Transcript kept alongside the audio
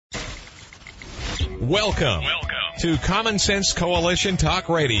Welcome to Common Sense Coalition Talk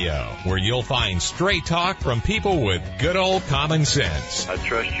Radio, where you'll find straight talk from people with good old common sense. I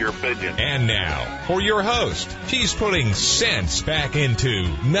trust your opinion. And now, for your host, she's putting sense back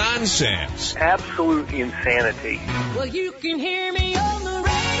into nonsense. Absolute insanity. Well, you can hear me on the radio.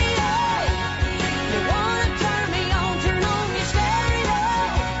 You want to turn me on, turn on your stereo.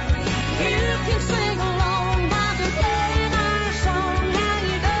 You can sing along while they're playing our song. Now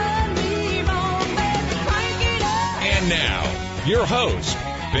you done me wrong, baby, crank it up. And now, your host,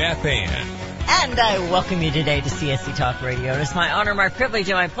 Beth Ann. And I welcome you today to CSC Talk Radio. It's my honor, my privilege,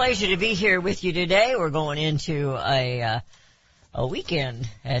 and my pleasure to be here with you today. We're going into a weekend,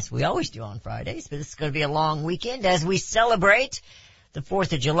 as we always do on Fridays, but this is going to be a long weekend as we celebrate the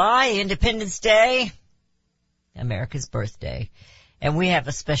 4th of July, Independence Day, America's birthday. And we have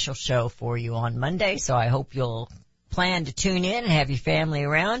a special show for you on Monday, so I hope you'll plan to tune in and have your family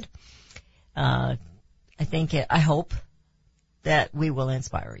around. I hope that we will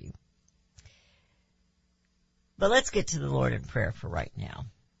inspire you. But let's get to the Lord in prayer for right now,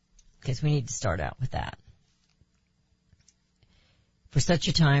 because we need to start out with that. For such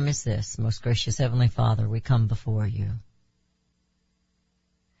a time as this, most gracious Heavenly Father, we come before you.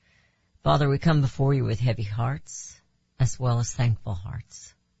 Father, we come before you with heavy hearts as well as thankful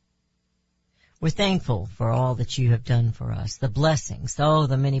hearts. We're thankful for all that you have done for us, the blessings,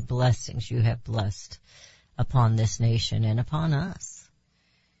 the many blessings you have blessed upon this nation and upon us.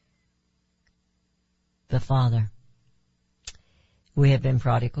 But Father, we have been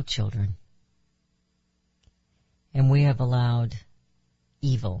prodigal children, and we have allowed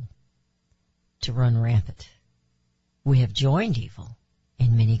evil to run rampant. We have joined evil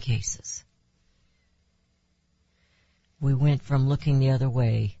in many cases. We went from looking the other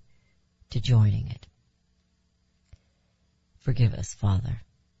way to joining it. Forgive us, Father.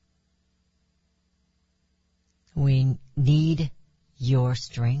 We need your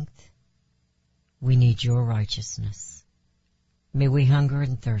strength. We need your righteousness. May we hunger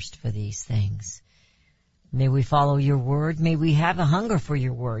and thirst for these things. May we follow your word. May we have a hunger for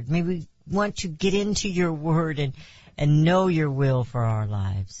your word. May we want to get into your word and know your will for our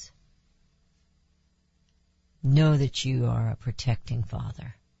lives. Know that you are a protecting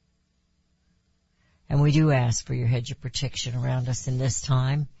Father. And we do ask for your hedge of protection around us in this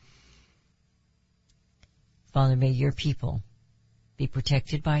time. Father, may your people be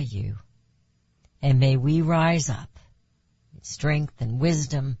protected by you. And may we rise up in strength and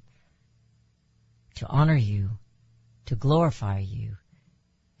wisdom to honor you, to glorify you,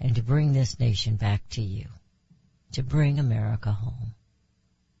 and to bring this nation back to you, to bring America home.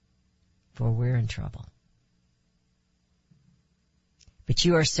 For we're in trouble. But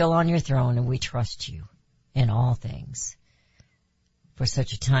you are still on your throne, and we trust you in all things. For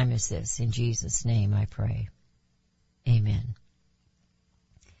such a time as this, in Jesus' name I pray. Amen.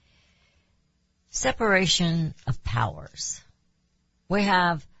 Separation of powers. We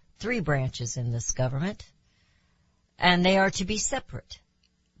have 3 branches in this government, and they are to be separate,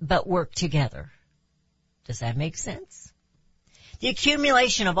 but work together. Does that make sense? The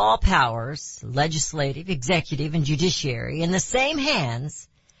accumulation of all powers, legislative, executive, and judiciary, in the same hands,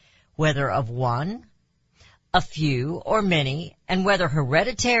 whether of one, a few, or many, and whether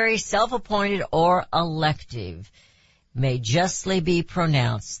hereditary, self-appointed, or elective, may justly be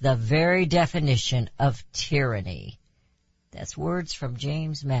pronounced the very definition of tyranny. That's words from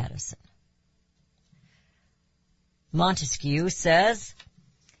James Madison. Montesquieu says,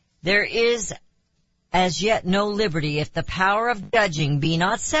 there is as yet no liberty if the power of judging be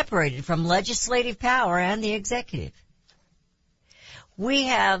not separated from legislative power and the executive. We've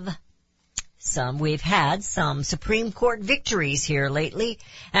had some Supreme Court victories here lately,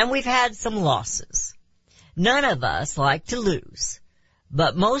 and we've had some losses. None of us like to lose,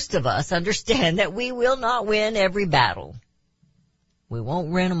 but most of us understand that we will not win every battle. We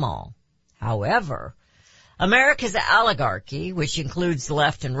won't win them all. However, America's oligarchy, which includes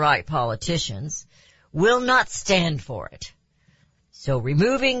left and right politicians, will not stand for it. So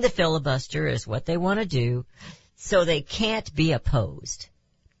removing the filibuster is what they want to do, so they can't be opposed.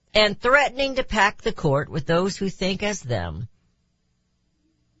 And threatening to pack the court with those who think as them,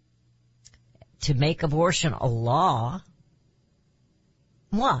 to make abortion a law.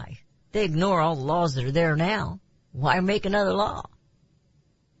 Why? They ignore all the laws that are there now. Why make another law?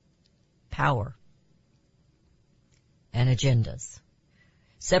 Power and agendas.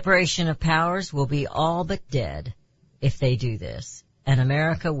 Separation of powers will be all but dead if they do this, and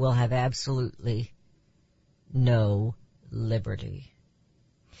America will have absolutely no liberty.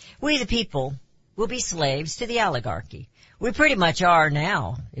 We the people will be slaves to the oligarchy. We pretty much are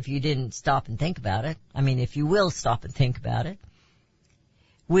now, if you didn't stop and think about it. I mean, if you will stop and think about it.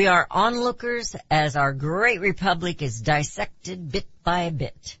 We are onlookers as our great republic is dissected bit by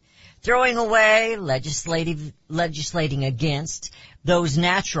bit, throwing away, legislating against those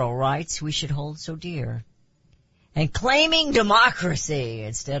natural rights we should hold so dear, and claiming democracy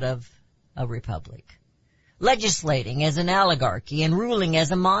instead of a republic, legislating as an oligarchy and ruling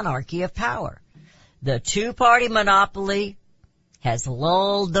as a monarchy of power. The two-party monopoly has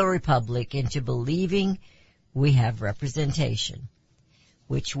lulled the republic into believing we have representation,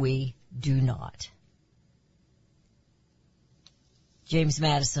 which we do not. James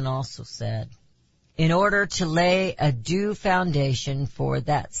Madison also said, in order to lay a due foundation for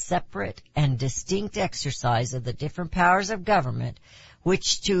that separate and distinct exercise of the different powers of government,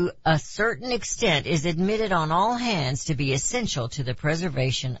 which to a certain extent is admitted on all hands to be essential to the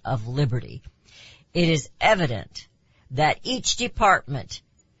preservation of liberty, it is evident that each department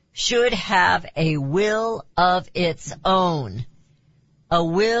should have a will of its own. A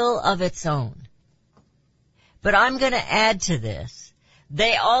will of its own. But I'm going to add to this.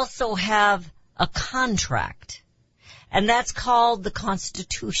 They also have a contract, and that's called the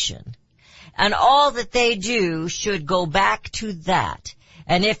Constitution. And all that they do should go back to that.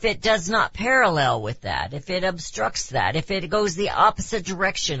 And if it does not parallel with that, if it obstructs that, if it goes the opposite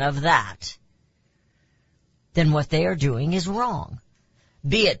direction of that, then what they are doing is wrong.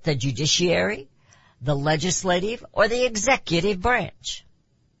 Be it the judiciary, the legislative, or the executive branch.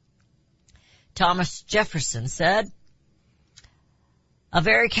 Thomas Jefferson said, a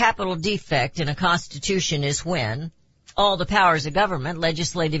very capital defect in a constitution is when all the powers of government,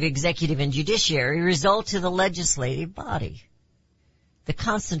 legislative, executive, and judiciary, result to the legislative body. The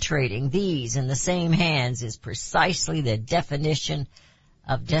concentrating these in the same hands is precisely the definition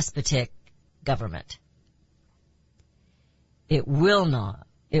of despotic government. It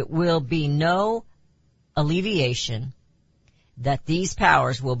will be no alleviation that these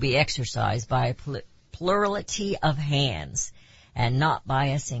powers will be exercised by a plurality of hands and not by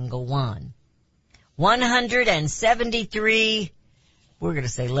a single one. 173, we're going to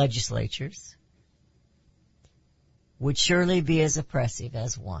say legislatures, would surely be as oppressive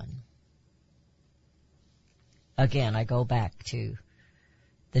as one. Again, I go back to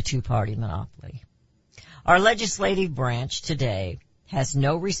the two-party monopoly. Our legislative branch today has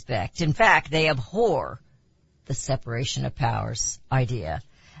no respect. In fact, they abhor the separation of powers idea.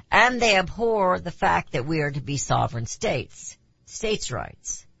 And they abhor the fact that we are to be sovereign states, states'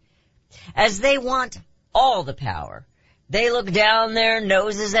 rights. As they want all the power, they look down their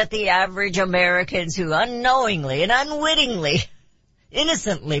noses at the average Americans who unknowingly and unwittingly,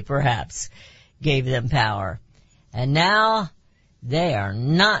 innocently perhaps, gave them power. And now they are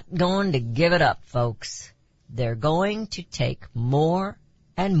not going to give it up, folks. They're going to take more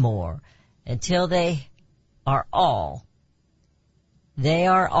and more until they are all,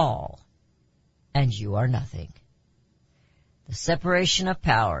 and you are nothing. The separation of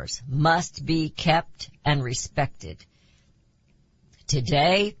powers must be kept and respected.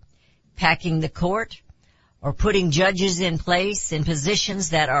 Today, packing the court or putting judges in place in positions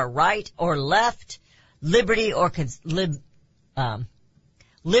that are right or left, liberal or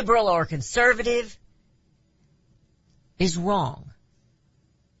conservative, is wrong.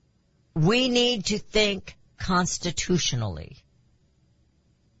 We need to think constitutionally.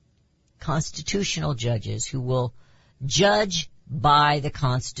 Constitutional judges who will judge by the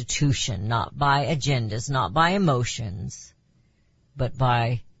Constitution, not by agendas, not by emotions, but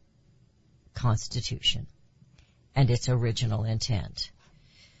by Constitution and its original intent.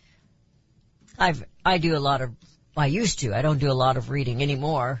 I used to. I don't do a lot of reading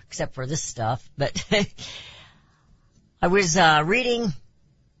anymore, except for this stuff, but I was reading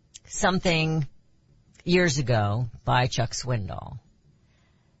something years ago by Chuck Swindoll.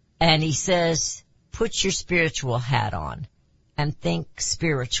 And he says, put your spiritual hat on and think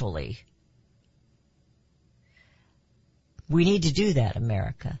spiritually. We need to do that,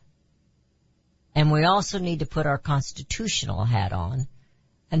 America. And we also need to put our constitutional hat on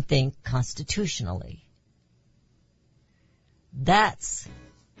and think constitutionally. That's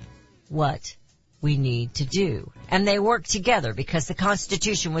what we need to do. And they work together because the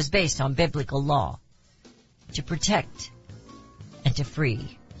Constitution was based on biblical law to protect and to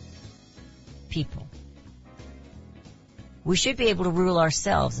free people. We should be able to rule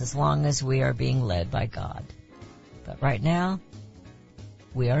ourselves as long as we are being led by God. But right now,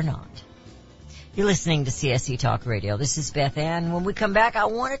 we are not. You're listening to CSC Talk Radio. This is Beth Ann. When we come back, I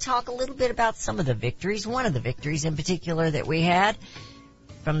want to talk a little bit about some of the victories. One of the victories in particular that we had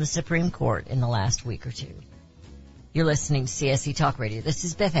from the Supreme Court in the last week or two. You're listening to CSC Talk Radio. This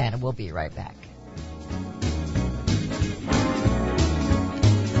is Beth Ann, and we'll be right back.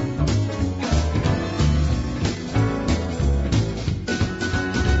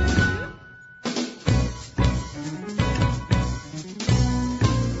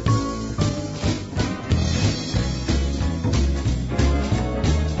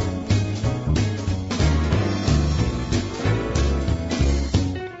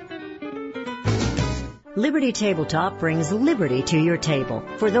 Liberty Tabletop brings liberty to your table.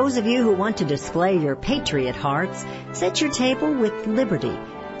 For those of you who want to display your patriot hearts, set your table with Liberty,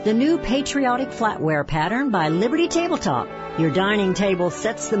 the new patriotic flatware pattern by Liberty Tabletop. Your dining table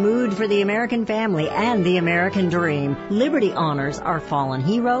sets the mood for the American family and the American dream. Liberty honors our fallen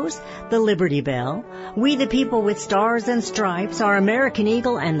heroes, the Liberty Bell, We the People with Stars and Stripes, our American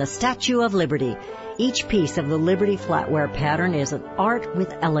Eagle, and the Statue of Liberty. Each piece of the Liberty flatware pattern is an art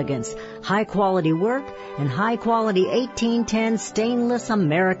with elegance, high-quality work, and high-quality 1810 stainless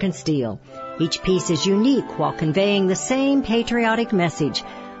American steel. Each piece is unique while conveying the same patriotic message,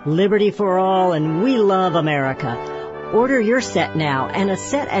 liberty for all and we love America. Order your set now and a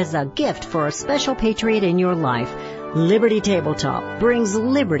set as a gift for a special patriot in your life. Liberty Tabletop brings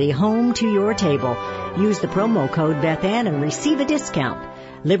liberty home to your table. Use the promo code BethAnn and receive a discount.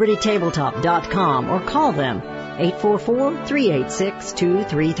 LibertyTabletop.com or call them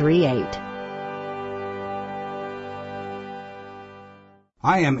 844-386-2338.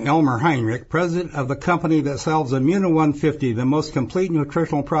 I am Elmer Heinrich, president of the company that sells Immuno 150, the most complete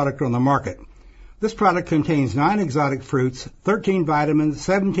nutritional product on the market. This product contains 9 exotic fruits, 13 vitamins,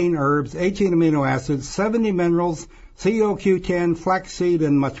 17 herbs, 18 amino acids, 70 minerals, CoQ10, flaxseed,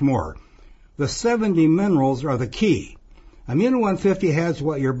 and much more. The 70 minerals are the key. Immuno 150 has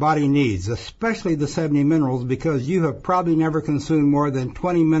what your body needs, especially the 70 minerals, because you have probably never consumed more than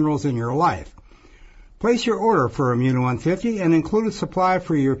 20 minerals in your life. Place your order for Immuno 150 and include a supply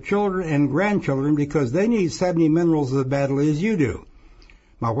for your children and grandchildren because they need 70 minerals as badly as you do.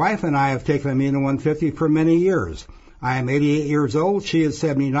 My wife and I have taken Immuno 150 for many years. I am 88 years old, she is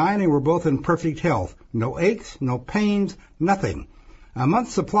 79, and we're both in perfect health. No aches, no pains, nothing. A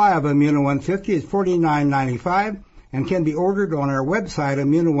month's supply of Immuno 150 is $49.95 and can be ordered on our website,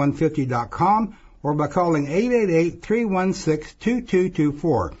 immuno150.com, or by calling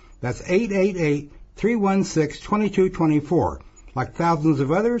 888-316-2224. That's 888-316-2224. Like thousands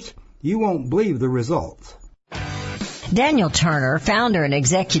of others, you won't believe the results. Daniel Turner, founder and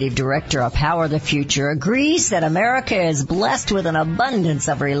executive director of Power the Future, agrees that America is blessed with an abundance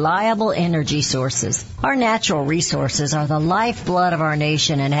of reliable energy sources. Our natural resources are the lifeblood of our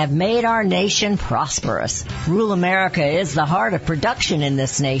nation and have made our nation prosperous. Rural America is the heart of production in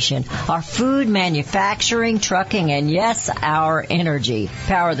this nation. Our food, manufacturing, trucking, and yes, our energy.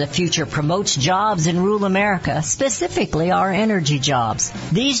 Power the Future promotes jobs in rural America, specifically our energy jobs.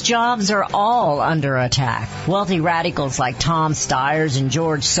 These jobs are all under attack. Wealthy radicals like Tom Stiers and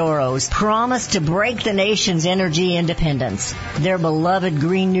George Soros promise to break the nation's energy independence. Their beloved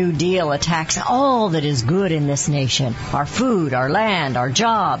Green New Deal attacks all that is good in this nation. Our food, our land, our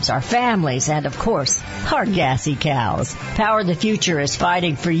jobs, our families, and of course, our gassy cows. Power the Future is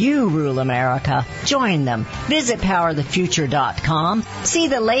fighting for you, rural America. Join them. Visit PowerTheFuture.com. See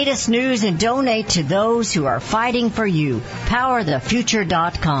the latest news and donate to those who are fighting for you.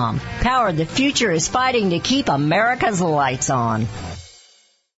 PowerTheFuture.com. Power the Future is fighting to keep America's lights on.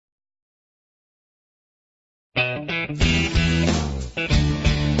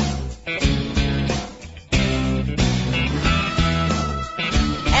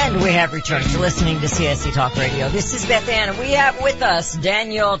 And we have returned to listening to CSC Talk Radio. This is Beth Ann, and we have with us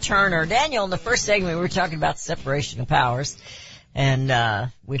Daniel Turner. Daniel, in the first segment, we were talking about separation of powers, and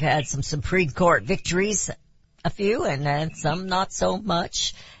we've had some Supreme Court victories, a few, and then some not so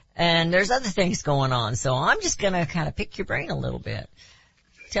much. And there's other things going on, so I'm just going to kind of pick your brain a little bit.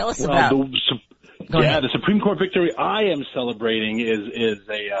 Tell us about. The Supreme Court victory I am celebrating is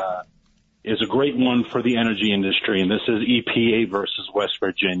a great one for the energy industry, and this is EPA versus West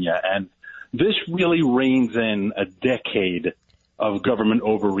Virginia. And this really reins in a decade of government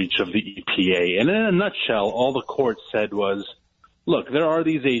overreach of the EPA. And in a nutshell, all the court said was, look, there are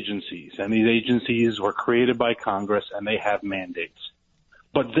these agencies, and these agencies were created by Congress, and they have mandates.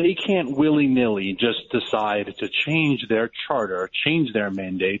 But they can't willy-nilly just decide to change their charter, change their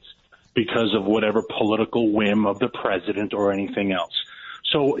mandates because of whatever political whim of the president or anything else.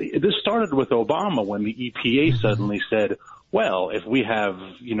 So this started with Obama when the EPA suddenly said, well, if we have,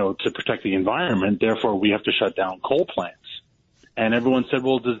 to protect the environment, therefore we have to shut down coal plants. And everyone said,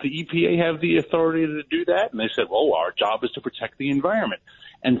 well, does the EPA have the authority to do that? And they said, well, our job is to protect the environment.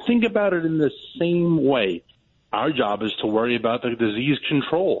 And think about it in the same way. Our job is to worry about the disease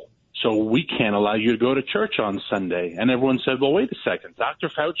control. So we can't allow you to go to church on Sunday. And everyone said, well, wait a second. Dr.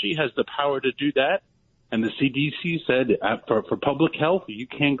 Fauci has the power to do that. And the CDC said for public health, you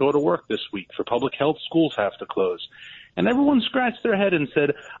can't go to work this week. For public health, schools have to close. And everyone scratched their head and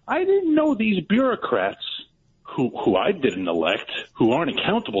said, I didn't know these bureaucrats who I didn't elect, who aren't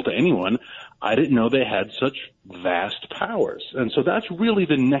accountable to anyone, I didn't know they had such vast powers. And so that's really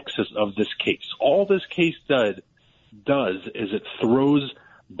the nexus of this case. All this case does is it throws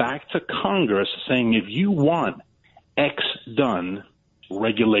back to Congress saying, if you want X done,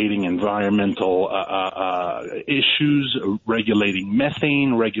 regulating environmental issues, regulating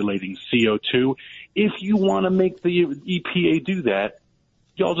methane, regulating CO2, if you want to make the EPA do that,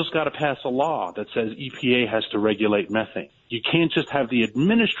 y'all just got to pass a law that says EPA has to regulate methane. You can't just have the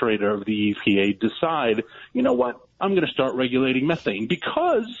administrator of the EPA decide, you know what, I'm going to start regulating methane,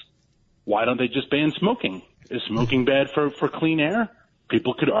 because why don't they just ban smoking? Is smoking bad for clean air?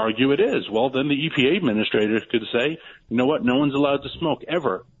 People could argue it is. Well, then the EPA administrator could say, you know what, no one's allowed to smoke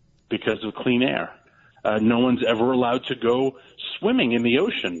ever because of clean air. No one's ever allowed to go swimming in the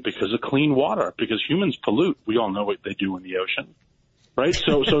ocean because of clean water, because humans pollute. We all know what they do in the ocean. Right?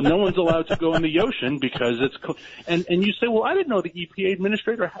 So no one's allowed to go in the ocean because it's, and you say, well, I didn't know the EPA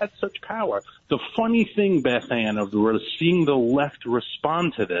administrator had such power. The funny thing, Beth Ann, of seeing the left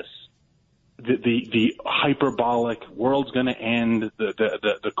respond to this, the hyperbolic, world's going to end,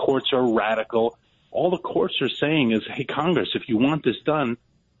 the courts are radical. All the courts are saying is, hey, Congress, if you want this done,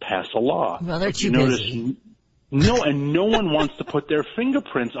 pass a law. Well, they're too busy. No, and no one wants to put their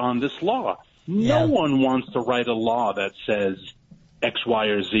fingerprints on this law. No one wants to write a law that says X, Y,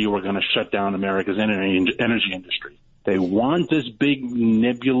 or Z, we're going to shut down America's energy industry. They want this big,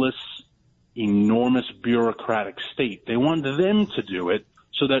 nebulous, enormous bureaucratic state. They want them to do it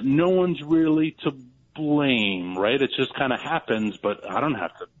so that no one's really to blame, right? It just kind of happens, but I don't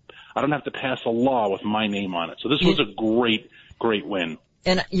have to pass a law with my name on it. So this was a great win.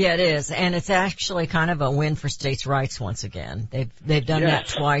 And yeah, it is. And it's actually kind of a win for states' rights once again. They've done that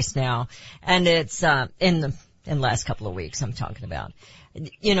twice now. And it's, in the last couple of weeks I'm talking about.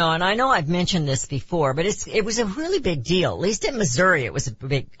 You know, and I know I've mentioned this before, but it was a really big deal. At least in Missouri it was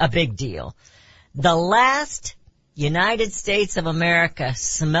a big deal. The last United States of America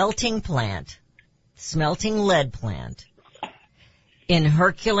smelting lead plant in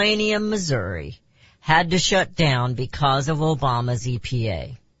Herculaneum, Missouri had to shut down because of Obama's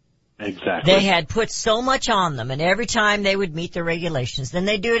EPA. Exactly. They had put so much on them, and every time they would meet the regulations, then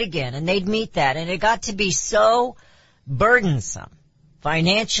they'd do it again, and they'd meet that, and it got to be so burdensome,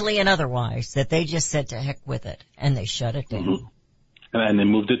 financially and otherwise, that they just said to heck with it, and they shut it down. Mm-hmm. And they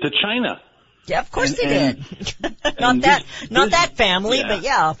moved it to China. Yeah, of course they did. Not that family, but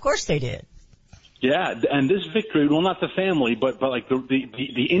yeah, of course they did. Yeah, and this victory, well, not the family, but like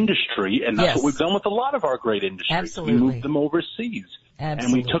the industry, and that's what we've done with a lot of our great industries. Absolutely. We moved them overseas.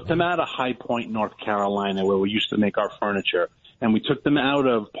 Absolutely. And we took them out of High Point, North Carolina, where we used to make our furniture. And we took them out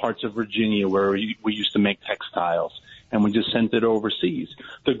of parts of Virginia where we used to make textiles. And we just sent it overseas.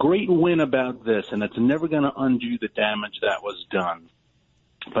 The great win about this, and it's never going to undo the damage that was done,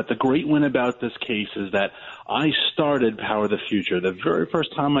 but the great win about this case is that I started Power the Future. The very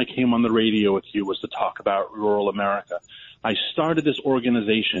first time I came on the radio with you was to talk about rural America. I started this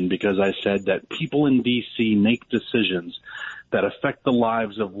organization because I said that people in D.C. make decisions that affect the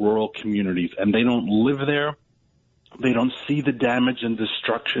lives of rural communities, and they don't live there. They don't see the damage and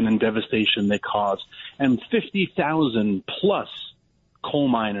destruction and devastation they cause. And 50,000 plus coal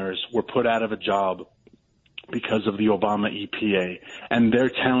miners were put out of a job because of the Obama EPA, and their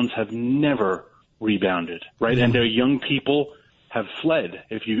towns have never rebounded, right? And their young people have fled.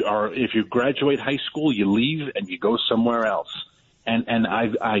 If you graduate high school, you leave and you go somewhere else. And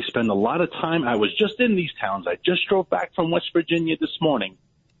I spend a lot of time. I was just in these towns. I just drove back from West Virginia this morning,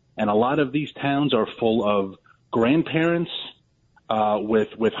 and a lot of these towns are full of grandparents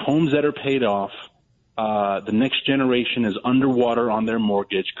with homes that are paid off. The next generation is underwater on their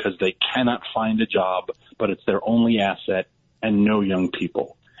mortgage because they cannot find a job, but it's their only asset, and no young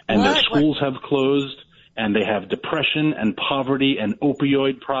people. And their schools have closed, and they have depression and poverty and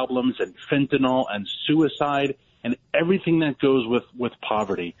opioid problems and fentanyl and suicide and everything that goes with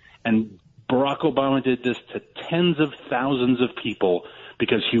poverty. And Barack Obama did this to tens of thousands of people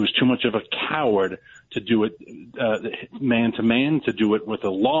because he was too much of a coward to do it man to man, to do it with a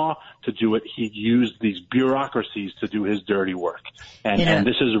law, to do it. He used these bureaucracies to do his dirty work. And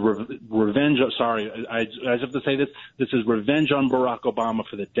this is revenge. Sorry, I have to say this. This is revenge on Barack Obama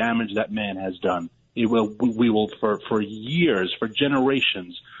for the damage that man has done. we will for years, for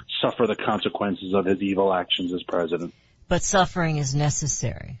generations, suffer the consequences of his evil actions as president. But suffering is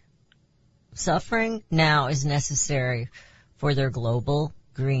necessary. Suffering now is necessary for their global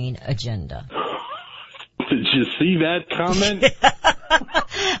green agenda. Did you see that comment?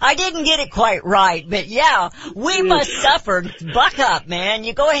 I didn't get it quite right, but yeah, we must suffer. Buck up, man.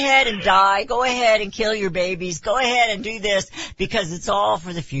 You go ahead and die. Go ahead and kill your babies. Go ahead and do this because it's all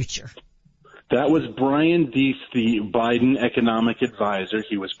for the future. That was Brian Deese, the Biden economic advisor.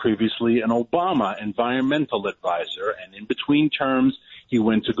 He was previously an Obama environmental advisor, and in between terms, he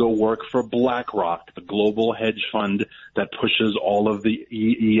went to go work for BlackRock, the global hedge fund that pushes all of the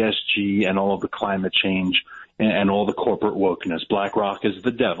ESG and all of the climate change and all the corporate wokeness. BlackRock is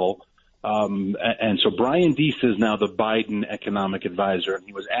the devil. And so Brian Deese is now the Biden economic advisor, and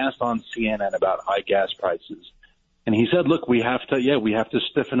he was asked on CNN about high gas prices. And he said, look, we have to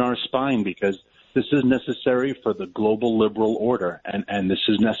stiffen our spine because this is necessary for the global liberal order. And this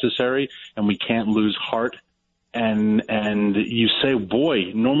is necessary, and we can't lose heart. And you say,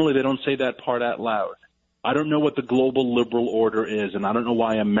 boy, normally they don't say that part out loud. I don't know what the global liberal order is, and I don't know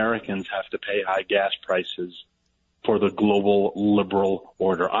why Americans have to pay high gas prices for the global liberal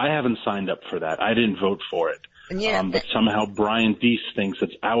order. I haven't signed up for that. I didn't vote for it. Yeah, but somehow Brian Deese thinks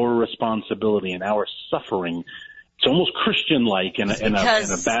it's our responsibility and our suffering. It's almost Christian-like in a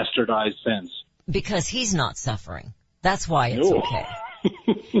bastardized sense. Because he's not suffering. That's why it's okay.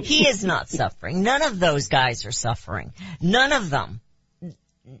 He is not suffering. None of those guys are suffering. None of them.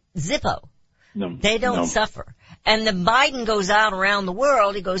 Zippo. No, they don't suffer. And then Biden goes out around the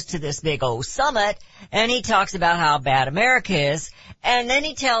world. He goes to this big old summit and he talks about how bad America is. And then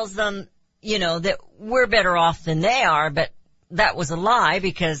he tells them, that we're better off than they are, but that was a lie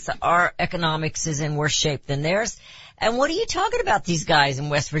because our economics is in worse shape than theirs. And what are you talking about these guys in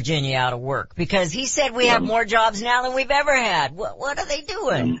West Virginia out of work? Because he said we have more jobs now than we've ever had. What are they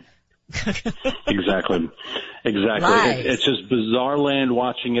doing? Exactly. It's just bizarre land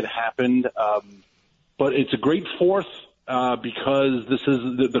watching it happen. But it's a great fourth, because this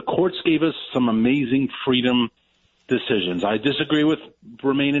is, the courts gave us some amazing freedom decisions. I disagree with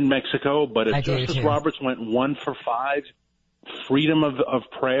Remain in Mexico, but if Justice Roberts went 1 for 5, freedom of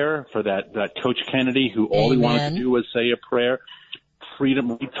prayer for that Coach Kennedy, who all he wanted to do was say a prayer,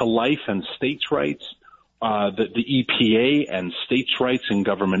 freedom to life and states' rights, the EPA and states' rights and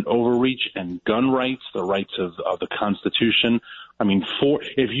government overreach and gun rights, the rights of the Constitution. I mean,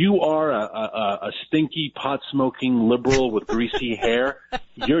 if you are a stinky pot-smoking liberal with greasy hair,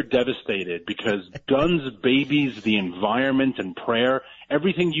 you're devastated because guns, babies, the environment, and prayer,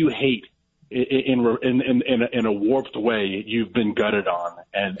 everything you hate in a warped way, you've been gutted on,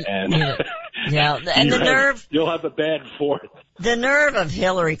 and the nerve. You'll have a bad fourth. The nerve of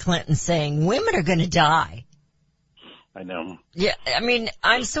Hillary Clinton saying women are going to die. I know. Yeah, I mean,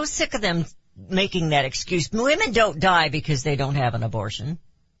 I'm so sick of them making that excuse. Women don't die because they don't have an abortion.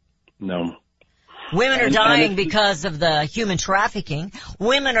 No. Women are dying because of the human trafficking.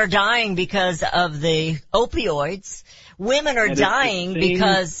 Women are dying because of the opioids. Women are dying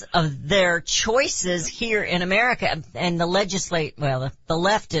because of their choices here in America and the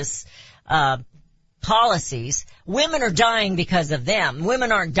leftist policies. Women are dying because of them.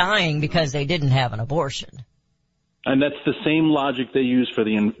 Women aren't dying because they didn't have an abortion. And that's the same logic they use for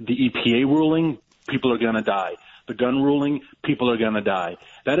the EPA ruling. People are going to die. The gun ruling, people are going to die.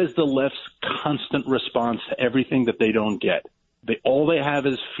 That is the left's constant response to everything that they don't get. All they have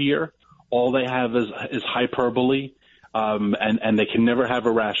is fear. All they have is hyperbole. And they can never have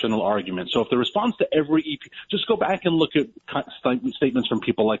a rational argument. So if the response to every EP, just go back and look at statements from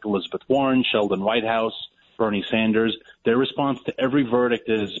people like Elizabeth Warren, Sheldon Whitehouse, Bernie Sanders. Their response to every verdict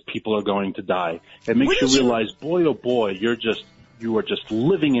is people are going to die. It makes you realize, boy, oh boy, you are just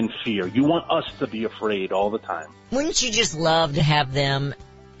living in fear. You want us to be afraid all the time. Wouldn't you just love to have them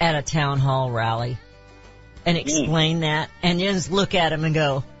at a town hall rally and explain that and just look at them and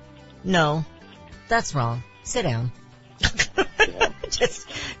go, no, that's wrong. Sit down. Just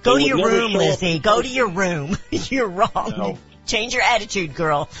go to your room, Lizzie. Go to your room. You're wrong. No. Change your attitude,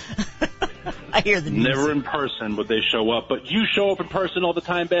 girl. I hear the music. Never in person would they show up, but you show up in person all the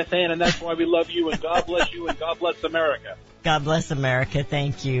time, Beth Ann, and that's why we love you, and God bless you, and God bless America. God bless America.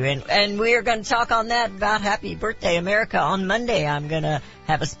 Thank you. And we are going to talk on that about Happy Birthday America on Monday. I'm going to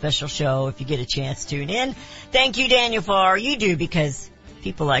have a special show if you get a chance. Tune in. Thank you, Daniel, for all you do because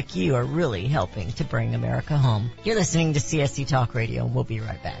people like you are really helping to bring America home. You're listening to CSC Talk Radio, and we'll be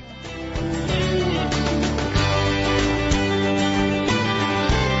right back.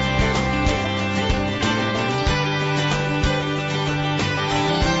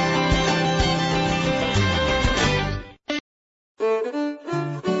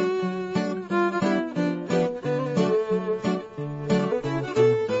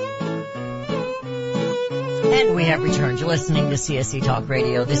 And we have returned. You're listening to CSC Talk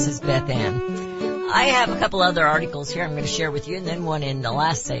Radio. This is Beth Ann. I have a couple other articles here I'm going to share with you, and then one in the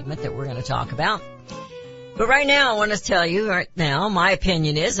last segment that we're going to talk about. But right now, I want to tell you right now, my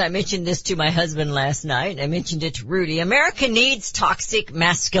opinion is, I mentioned this to my husband last night, I mentioned it to Rudy, America needs toxic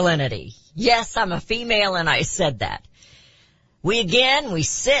masculinity. Yes, I'm a female and I said that. We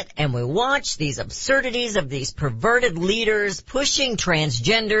sit and we watch these absurdities of these perverted leaders pushing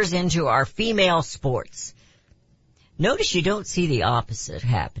transgenders into our female sports. Notice you don't see the opposite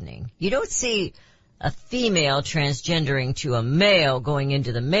happening. You don't see a female transgendering to a male going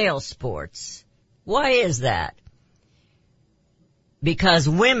into the male sports. Why is that? Because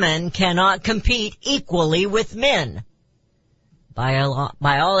women cannot compete equally with men.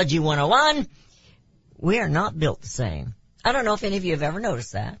 Biology 101, we are not built the same. I don't know if any of you have ever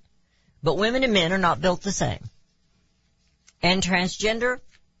noticed that, but women and men are not built the same. And transgender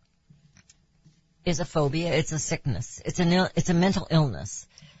is a phobia, it's a sickness, it's a mental illness.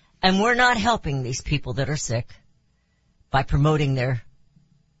 And we're not helping these people that are sick by promoting their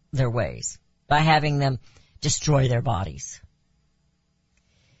ways, by having them destroy their bodies.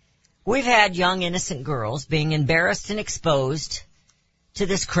 We've had young innocent girls being embarrassed and exposed to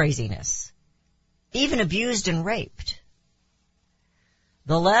this craziness, even abused and raped.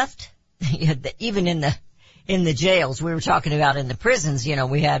 The left, even in the jails, we were talking about in the prisons,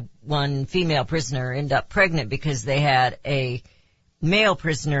 we had one female prisoner end up pregnant because they had a male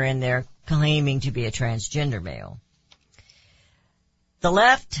prisoner in there claiming to be a transgender male. The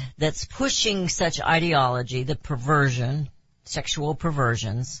left that's pushing such ideology, the perversion, sexual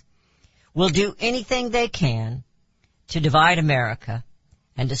perversions, will do anything they can to divide America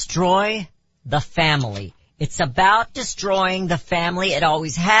and destroy the family. It's about destroying the family. It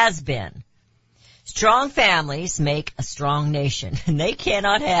always has been. Strong families make a strong nation, and they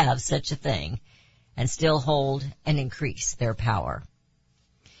cannot have such a thing and still hold and increase their power.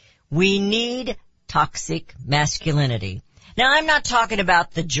 We need toxic masculinity. Now, I'm not talking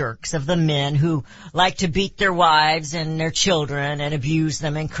about the jerks of the men who like to beat their wives and their children and abuse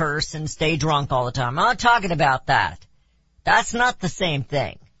them and curse and stay drunk all the time. I'm not talking about that. That's not the same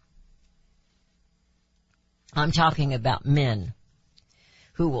thing. I'm talking about men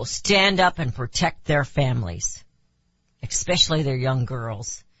who will stand up and protect their families, especially their young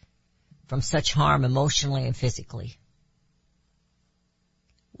girls, from such harm emotionally and physically.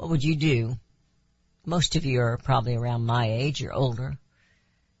 What would you do? Most of you are probably around my age or older.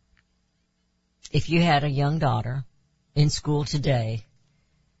 If you had a young daughter in school today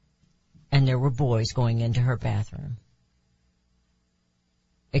and there were boys going into her bathroom,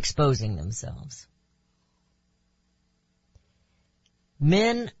 exposing themselves.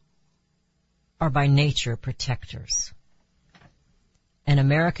 Men are by nature protectors, and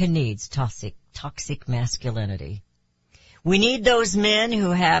America needs toxic masculinity. We need those men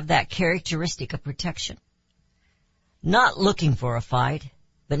who have that characteristic of protection, not looking for a fight,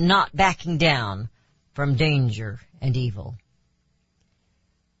 but not backing down from danger and evil.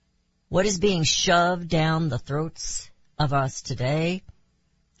 What is being shoved down the throats of us today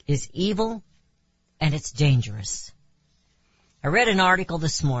is evil, and it's dangerous. I read an article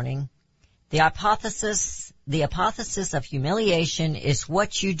this morning. The hypothesis of humiliation is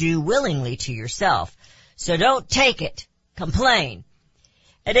what you do willingly to yourself. So don't take it. Complain.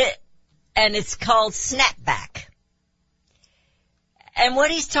 And it's called snapback. And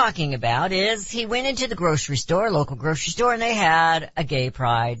what he's talking about is he went into the grocery store, local grocery store, and they had a gay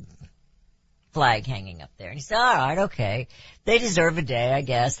pride flag hanging up there. And he said, all right, okay. They deserve a day, I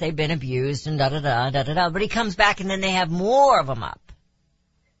guess. They've been abused and da-da-da. But he comes back and then they have more of them up.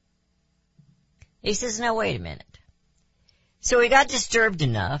 He says, now wait a minute. So he got disturbed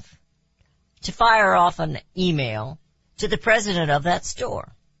enough to fire off an email to the president of that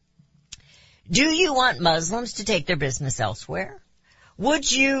store. Do you want Muslims to take their business elsewhere?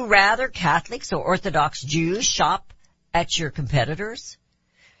 Would you rather Catholics or Orthodox Jews shop at your competitors?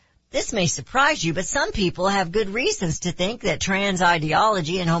 This may surprise you, but some people have good reasons to think that trans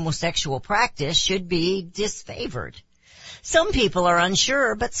ideology and homosexual practice should be disfavored. Some people are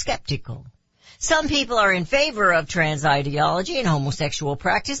unsure but skeptical. Some people are in favor of trans ideology and homosexual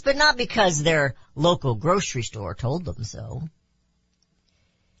practice, but not because their local grocery store told them so.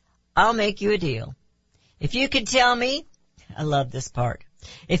 I'll make you a deal. If you could tell me, I love this part,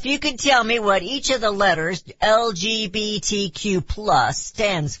 if you could tell me what each of the letters LGBTQ plus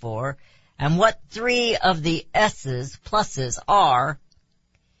stands for and what 3 of the S's, pluses, are,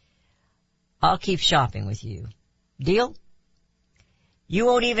 I'll keep shopping with you. Deal? You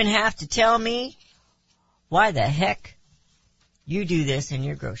won't even have to tell me why the heck you do this in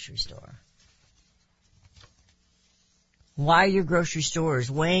your grocery store. why your grocery store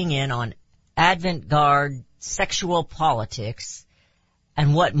is weighing in on avant-garde sexual politics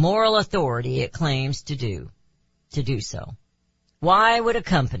and what moral authority it claims to do so. Why would a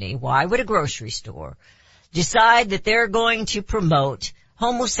company, why would a grocery store decide that they're going to promote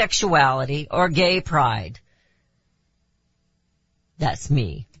homosexuality or gay pride? That's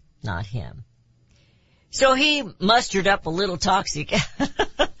me, not him. So he mustered up a little toxic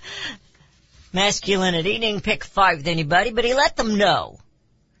masculinity. He didn't pick a fight with anybody, but he let them know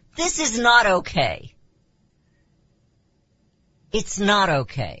this is not okay. It's not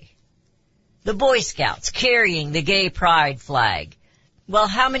okay. The Boy Scouts carrying the gay pride flag. Well,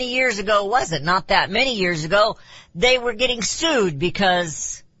 how many years ago was it? Not that many years ago. They were getting sued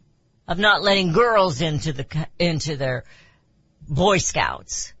because of not letting girls into their Boy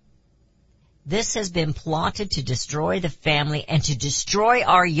Scouts. This has been plotted to destroy the family and to destroy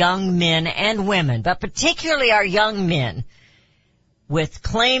our young men and women, but particularly our young men, with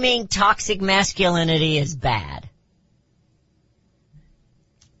claiming toxic masculinity is bad.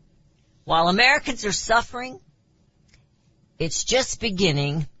 While Americans are suffering, it's just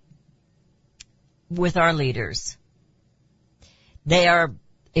beginning with our leaders. They are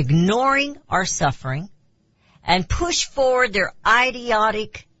ignoring our suffering and push forward their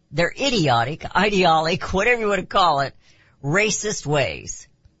idiotic, whatever you want to call it, racist ways.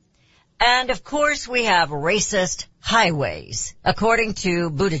 And of course we have racist highways, according to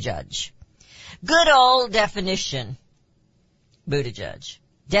Buttigieg. Good old definition, Buttigieg.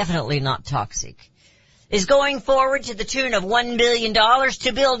 Definitely not toxic. Is going forward to the tune of $1 billion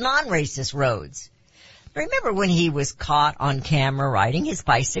to build non-racist roads. Remember when he was caught on camera riding his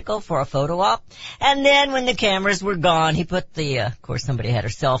bicycle for a photo op? And then when the cameras were gone, he put of course somebody had her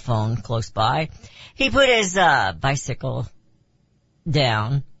cell phone close by. He put his bicycle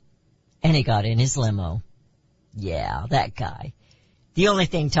down and he got in his limo. Yeah, that guy. The only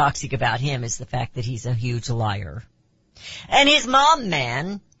thing toxic about him is the fact that he's a huge liar. And his mom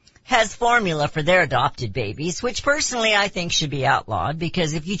man has formula for their adopted babies, which personally I think should be outlawed,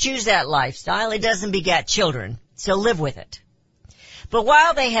 because if you choose that lifestyle, it doesn't beget children, so live with it. But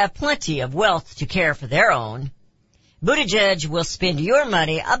while they have plenty of wealth to care for their own, Buttigieg will spend your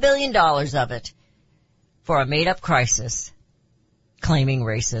money, $1 billion of it, for a made-up crisis, claiming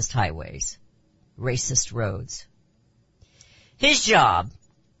racist highways, racist roads. His job,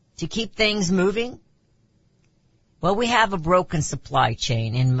 to keep things moving. Well, we have a broken supply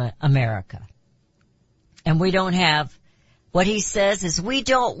chain in America. And we don't have, what he says is we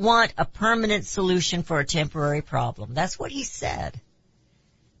don't want a permanent solution for a temporary problem. That's what he said.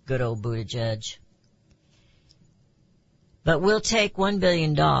 Good old Buttigieg. But we'll take $1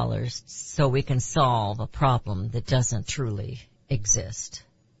 billion so we can solve a problem that doesn't truly exist.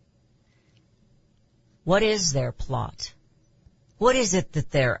 What is their plot? What is it that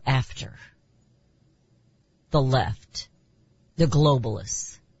they're after? The left, the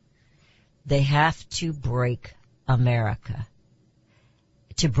globalists. They have to break America.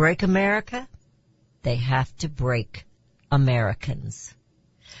 To break America, they have to break Americans.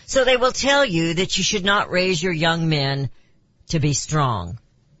 So they will tell you that you should not raise your young men to be strong,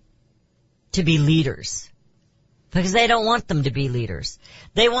 to be leaders, because they don't want them to be leaders.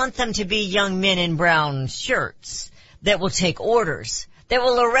 They want them to be young men in brown shirts that will take orders, that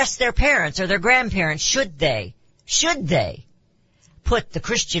will arrest their parents or their grandparents should they put the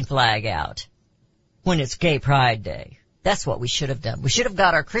Christian flag out when it's Gay Pride Day. That's what we should have done. We should have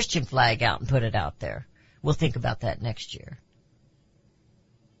got our Christian flag out and put it out there. We'll think about that next year.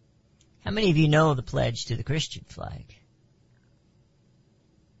 How many of you know the pledge to the Christian flag?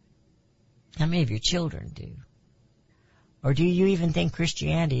 How many of your children do? Or do you even think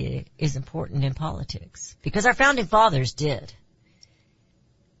Christianity is important in politics? Because our founding fathers did.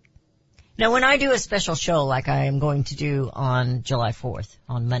 Now, when I do a special show like I am going to do on July 4th,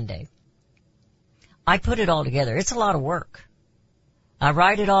 on Monday, I put it all together. It's a lot of work. I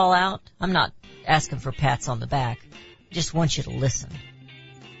write it all out. I'm not asking for pats on the back. I just want you to listen,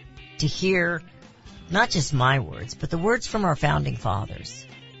 to hear not just my words, but the words from our founding fathers,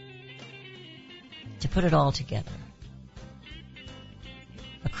 to put it all together.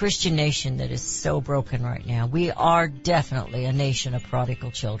 A Christian nation that is so broken right now. We are definitely a nation of prodigal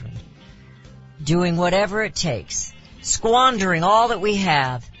children, doing whatever it takes, squandering all that we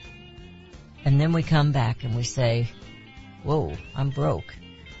have, and then we come back and we say, whoa, I'm broke.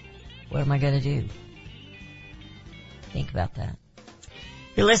 What am I going to do? Think about that.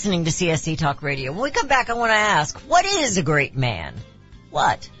 You're listening to CSC Talk Radio. When we come back, I want to ask, what is a great man?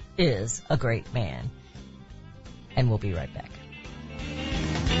 What is a great man? And we'll be right back.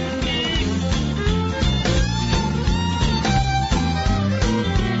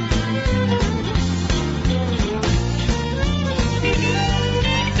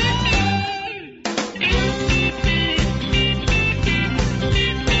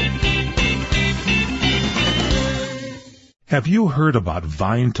 Have you heard about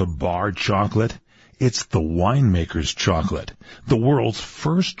Vine to Bar chocolate? It's the winemaker's chocolate, the world's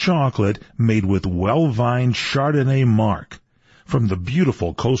first chocolate made with well-vined Chardonnay marc from the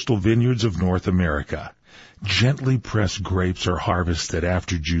beautiful coastal vineyards of North America. Gently pressed grapes are harvested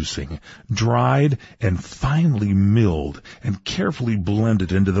after juicing, dried and finely milled and carefully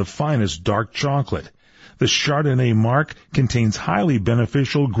blended into the finest dark chocolate. The Chardonnay marc contains highly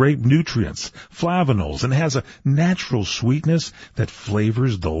beneficial grape nutrients, flavonols, and has a natural sweetness that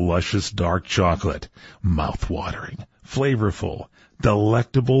flavors the luscious dark chocolate. Mouth-watering, flavorful,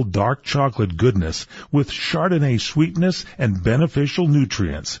 delectable dark chocolate goodness with Chardonnay sweetness and beneficial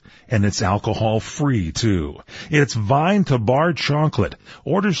nutrients. And it's alcohol-free, too. It's Vine to Bar chocolate.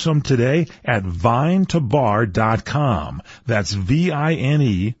 Order some today at vinetobar.com. That's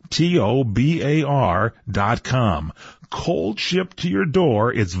VINETOBAR.com. Cold shipped to your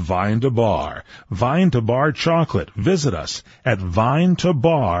door, it's Vine to Bar. Vine to Bar chocolate. Visit us at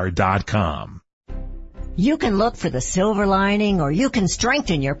vinetobar.com. You can look for the silver lining, or you can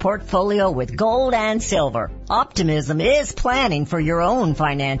strengthen your portfolio with gold and silver. Optimism is planning for your own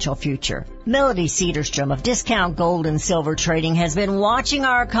financial future. Melody Cedarstrom of Discount Gold and Silver Trading has been watching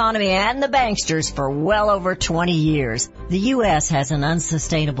our economy and the banksters for well over 20 years. The U.S. has an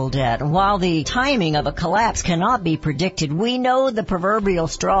unsustainable debt, and while the timing of a collapse cannot be predicted, we know the proverbial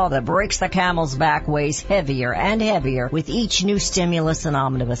straw that breaks the camel's back weighs heavier and heavier with each new stimulus and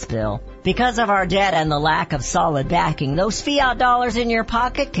omnibus bill. Because of our debt and the lack of solid backing, those fiat dollars in your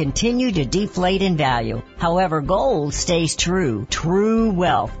pocket continue to deflate in value. However, gold stays true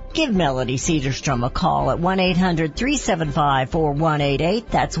wealth. Give Melody Cedarstrom a call at 1-800-375-4188.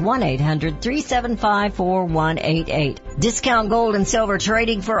 That's 1-800-375-4188. Discount Gold and Silver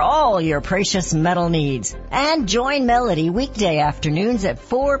Trading for all your precious metal needs. And join Melody weekday afternoons at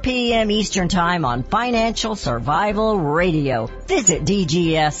 4 p.m. Eastern Time on Financial Survival Radio. Visit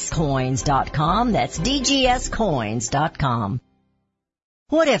DGScoins.com. That's DGScoins.com.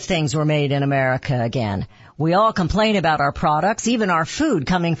 What if things were made in America again? We all complain about our products, even our food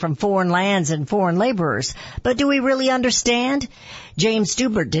coming from foreign lands and foreign laborers. But do we really understand? James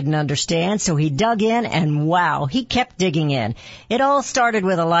Stubert didn't understand, so he dug in, and wow, he kept digging in. It all started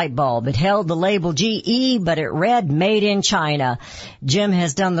with a light bulb. It held the label GE, but it read Made in China. Jim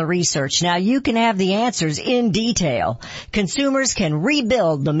has done the research. Now you can have the answers in detail. Consumers can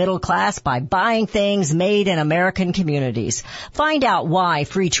rebuild the middle class by buying things made in American communities. Find out why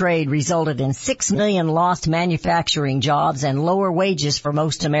free trade resulted in 6 million lost manufacturing jobs and lower wages for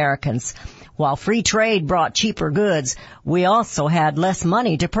most Americans. While free trade brought cheaper goods, we also had less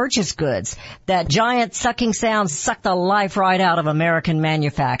money to purchase goods. That giant sucking sound sucked the life right out of American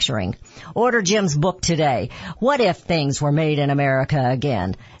manufacturing. Order Jim's book today. What if things were made in America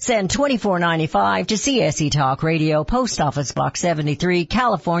again? Send $24.95 to CSE Talk Radio, Post Office Box 73,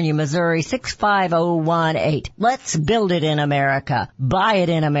 California, Missouri 65018. Let's build it in America, buy it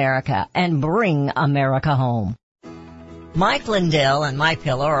in America, and bring America home. Mike Lindell and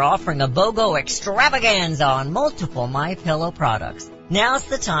MyPillow are offering a BOGO extravaganza on multiple MyPillow products. Now's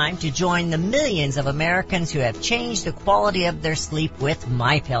the time to join the millions of Americans who have changed the quality of their sleep with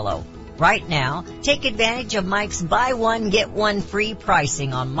MyPillow. Right now, take advantage of Mike's buy one, get one free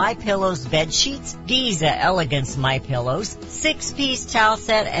pricing on MyPillow's bed sheets, Giza Elegance MyPillows, 6-piece towel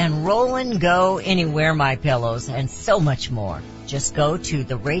set, and Roll and Go Anywhere MyPillows, and so much more. Just go to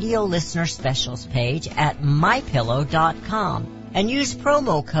the radio listener specials page at MyPillow.com and use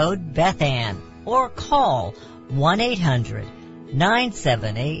promo code BethAnn or call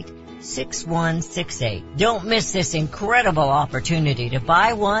 1-800-978-6168. Don't miss this incredible opportunity to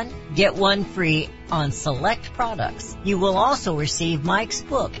buy one, get one free on select products. You will also receive Mike's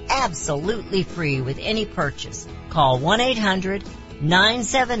book absolutely free with any purchase. Call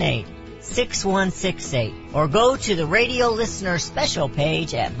 1-800-978-6168 or go to the radio listener special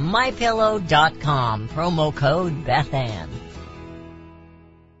page at MyPillow.com. Promo code BethAnn.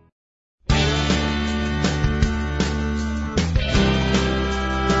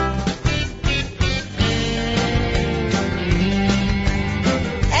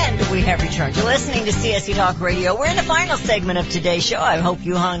 We have returned. You're listening to CSE Talk Radio. We're in the final segment of today's show. I hope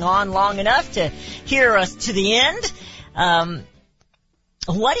you hung on long enough to hear us to the end.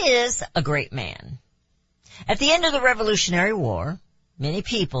 What is a great man? At the end of the Revolutionary War, many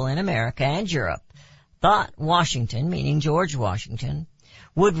people in America and Europe thought Washington, meaning George Washington,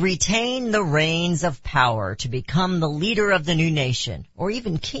 would retain the reins of power to become the leader of the new nation, or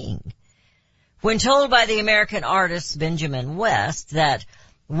even king. When told by the American artist Benjamin West that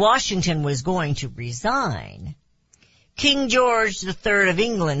Washington was going to resign, King George III of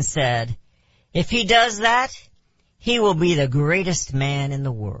England said, "If he does that, he will be the greatest man in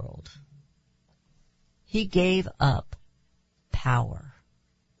the world. He gave up power.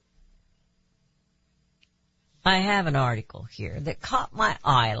 I have an article here that caught my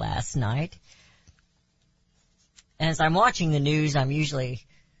eye last night. As I'm watching the news, I'm usually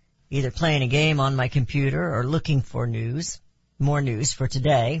either playing a game on my computer or looking for news, more news for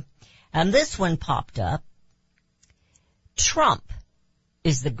today. And this one popped up. Trump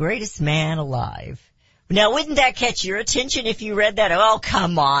is the greatest man alive. Now, wouldn't that catch your attention if you read that? Oh,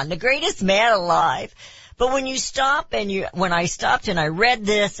 come on, the greatest man alive. But when you stop and when I stopped and I read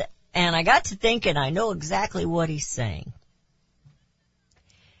this and I got to thinking, I know exactly what he's saying.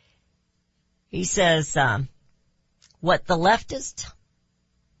 He says, what the leftists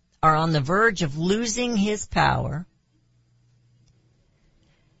are on the verge of losing his power.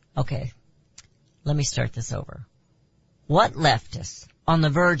 Okay, let me start this over. What leftists on the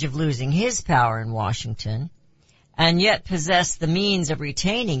verge of losing his power in Washington and yet possess the means of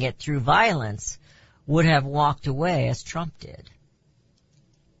retaining it through violence would have walked away as Trump did.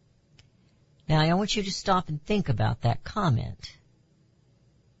 Now, I want you to stop and think about that comment.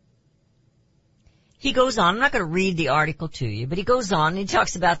 He goes on, I'm not going to read the article to you, but he goes on and he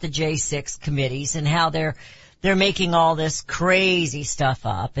talks about the J6 committees and how they're making all this crazy stuff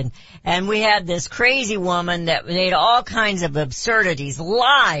up. And we had this crazy woman that made all kinds of absurdities,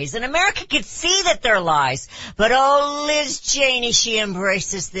 lies, and America could see that they're lies. But oh, Liz Cheney, she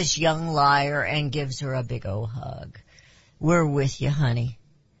embraces this young liar and gives her a big old hug. We're with you, honey.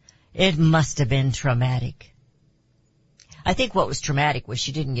 It must have been traumatic. I think what was traumatic was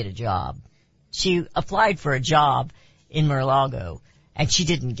she didn't get a job. She applied for a job in Mar-a-Lago and she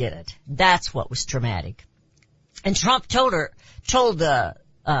didn't get it. That's what was traumatic. And Trump told the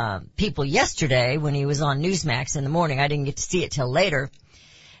people yesterday when he was on Newsmax in the morning, I didn't get to see it till later,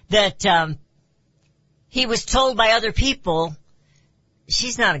 that he was told by other people,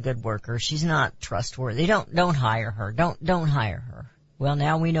 she's not a good worker, she's not trustworthy, don't hire her, don't hire her. Well,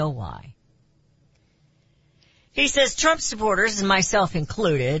 now we know why. He says Trump supporters, and myself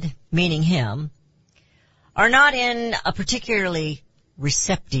included, meaning him, are not in a particularly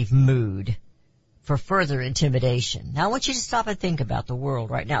receptive mood for further intimidation. Now I want you to stop and think about the world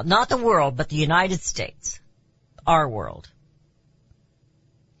right now. Not the world, but the United States. Our world.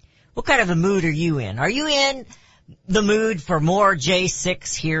 What kind of a mood are you in? Are you in the mood for more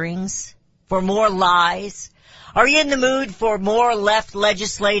J6 hearings? For more lies? Are you in the mood for more left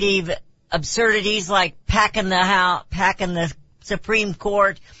legislative absurdities like packing the Supreme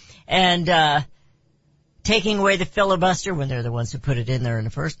Court and taking away the filibuster when they're the ones who put it in there in the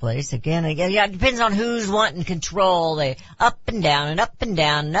first place? Again, yeah, it depends on who's wanting control. They up and down and up and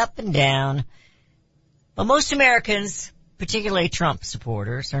down and up and down. But most Americans, particularly Trump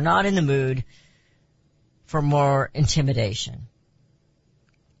supporters, are not in the mood for more intimidation.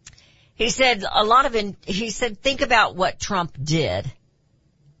 He said think about what Trump did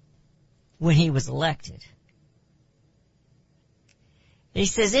when he was elected. He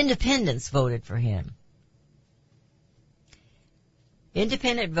says independents voted for him.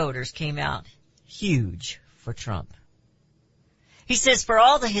 Independent voters came out huge for Trump. He says for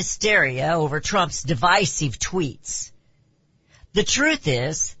all the hysteria over Trump's divisive tweets, the truth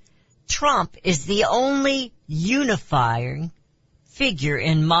is Trump is the only unifying figure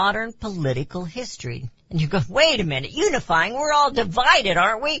in modern political history. And you go, wait a minute, unifying? We're all divided,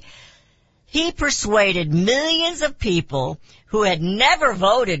 aren't we? He persuaded millions of people who had never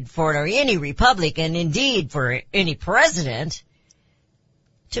voted for any Republican, indeed for any president,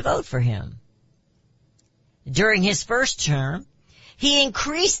 to vote for him. During his first term, he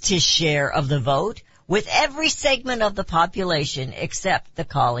increased his share of the vote with every segment of the population except the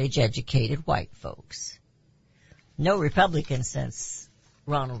college-educated white folks. No Republican since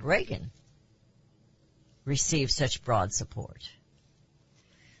Ronald Reagan received such broad support.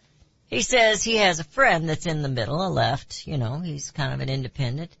 He says he has a friend that's in the middle, a left, he's kind of an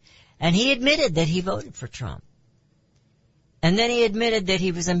independent, and he admitted that he voted for Trump. And then he admitted that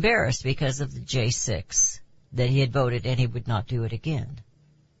he was embarrassed because of the J6, that he had voted and he would not do it again.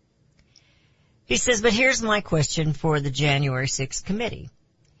 He says, but here's my question for the January 6th committee.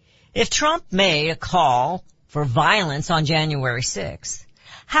 If Trump made a call for violence on January 6th,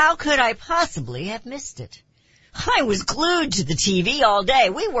 how could I possibly have missed it? I was glued to the TV all day.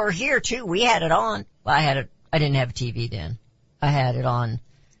 We were here too. We had it on. Well, I didn't have a TV then. I had it on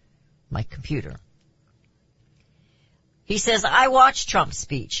my computer. He says, I watched Trump's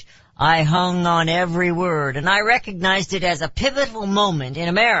speech. I hung on every word, and I recognized it as a pivotal moment in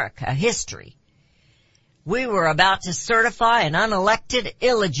America history. We were about to certify an unelected,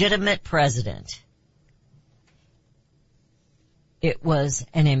 illegitimate president. It was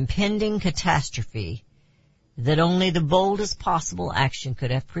an impending catastrophe that only the boldest possible action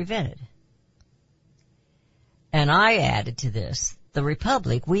could have prevented. And I added to this, the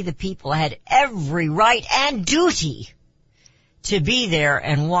Republic, we the people, had every right and duty to be there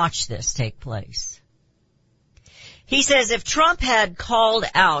and watch this take place. He says if Trump had called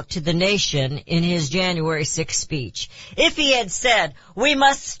out to the nation in his January 6th speech, if he had said, we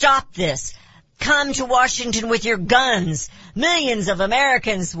must stop this, come to Washington with your guns, millions of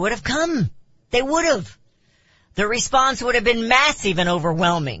Americans would have come. They would have. The response would have been massive and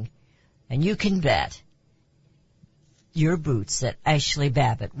overwhelming. And you can bet your boots that Ashley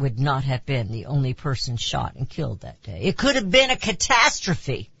Babbitt would not have been the only person shot and killed that day. It could have been a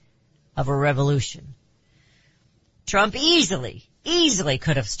catastrophe of a revolution. Trump easily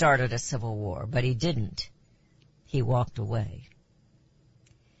could have started a civil war, but he didn't. He walked away.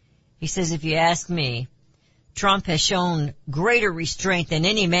 He says, if you ask me, Trump has shown greater restraint than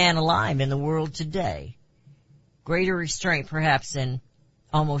any man alive in the world today. Greater restraint perhaps than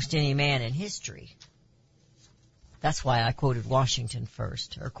almost any man in history. That's why I quoted Washington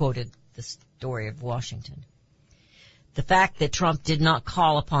first, or quoted the story of Washington. The fact that Trump did not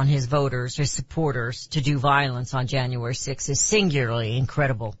call upon his voters or supporters to do violence on January 6th is singularly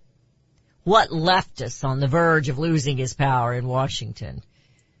incredible. What left us on the verge of losing his power in Washington,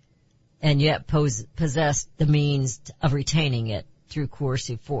 and yet possessed the means of retaining it through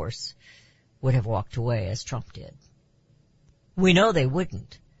coercive force, would have walked away as Trump did. We know they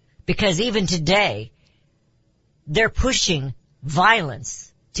wouldn't, because even today, they're pushing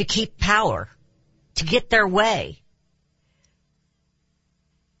violence to keep power, to get their way.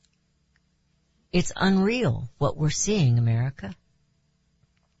 It's unreal what we're seeing, America.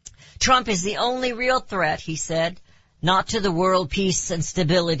 Trump is the only real threat, he said, not to the world peace and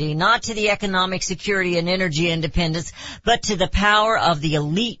stability, not to the economic security and energy independence, but to the power of the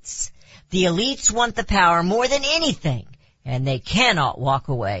elites. The elites want the power more than anything, and they cannot walk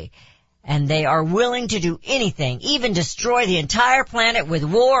away. And they are willing to do anything, even destroy the entire planet with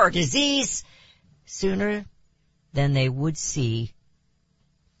war or disease, sooner than they would see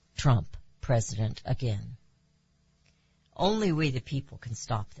Trump president again. Only we the people can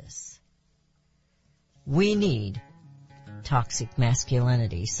stop this. We need toxic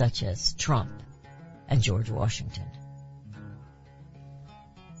masculinity such as Trump and George Washington.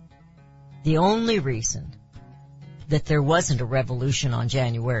 The only reason that there wasn't a revolution on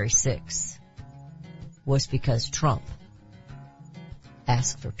January 6th was because Trump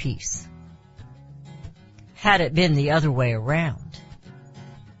asked for peace. Had it been the other way around,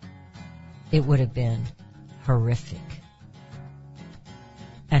 it would have been horrific.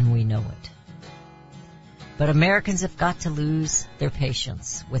 And we know it. But Americans have got to lose their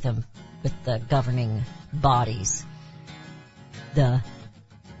patience with them, with the governing bodies, the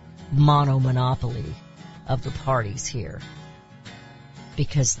monomonopoly of the parties here,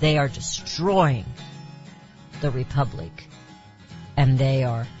 because they are destroying the Republic and they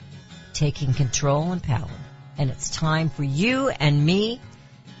are taking control and power. And it's time for you and me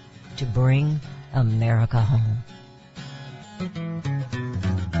to bring America home.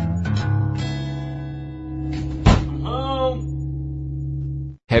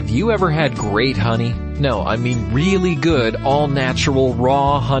 Have you ever had great honey? No, I mean really good, all-natural,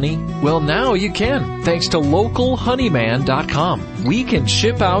 raw honey? Well, now you can, thanks to LocalHoneyman.com. We can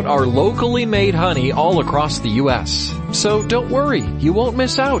ship out our locally made honey all across the U.S. So don't worry, you won't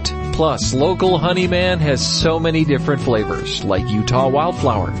miss out. Plus, Local Honeyman has so many different flavors, like Utah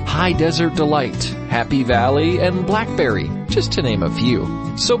Wildflower, High Desert Delight, Happy Valley, and Blackberry, just to name a few.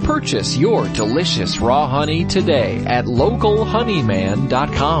 So purchase your delicious raw honey today at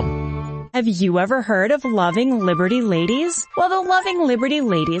LocalHoneyman.com. Have you ever heard of Loving Liberty Ladies? Well, the Loving Liberty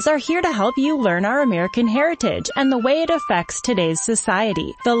Ladies are here to help you learn our American heritage and the way it affects today's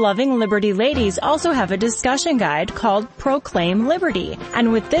society. The Loving Liberty Ladies also have a discussion guide called Proclaim Liberty.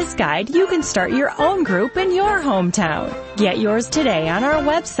 And with this guide, you can start your own group in your hometown. Get yours today on our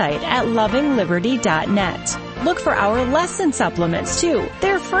website at lovingliberty.net. Look for our lesson supplements too.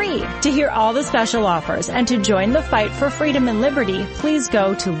 They're free. To hear all the special offers and to join the fight for freedom and liberty, please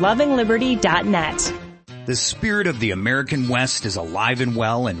go to lovingliberty.net. The spirit of the American West is alive and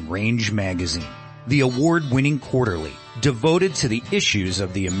well in Range Magazine, the award-winning quarterly devoted to the issues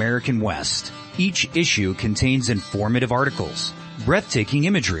of the American West. Each issue contains informative articles, breathtaking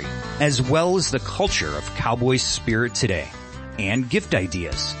imagery, as well as the culture of cowboy spirit today, and gift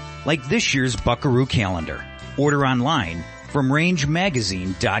ideas, like this year's Buckaroo calendar. Order online from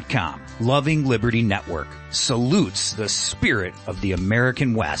rangemagazine.com. Loving Liberty Network salutes the spirit of the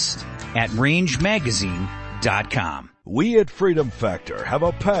American West at rangemagazine.com. We at Freedom Factor have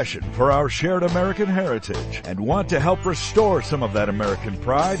a passion for our shared American heritage and want to help restore some of that American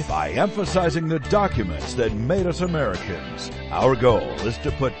pride by emphasizing the documents that made us Americans. Our goal is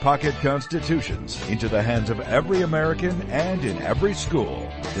to put pocket constitutions into the hands of every American and in every school.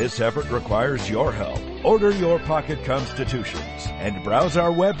 This effort requires your help. Order your pocket constitutions and browse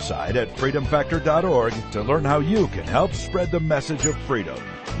our website at freedomfactor.org to learn how you can help spread the message of freedom.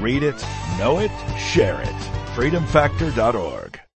 Read it, know it, share it. freedomfactor.org.